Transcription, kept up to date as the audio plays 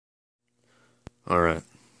Alright,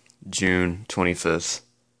 June 25th,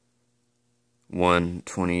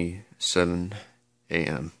 1:27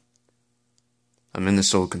 a.m. I'm in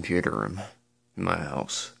this old computer room in my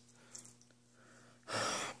house.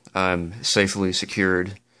 I'm safely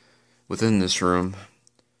secured within this room.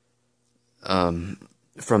 From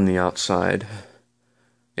the outside,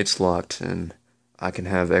 it's locked, and I can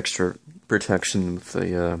have extra protection with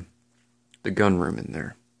the gun room in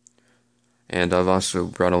there. And I've also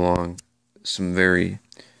brought along some very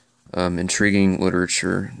intriguing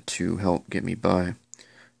literature to help get me by.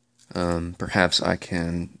 Perhaps I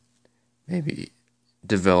can maybe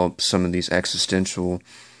develop some of these existential,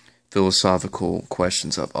 philosophical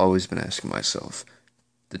questions I've always been asking myself.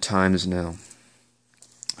 The time is now.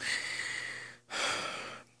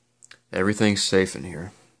 Everything's safe in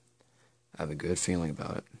here. I have a good feeling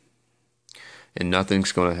about it. And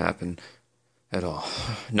nothing's going to happen at all.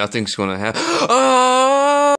 Nothing's going to happen.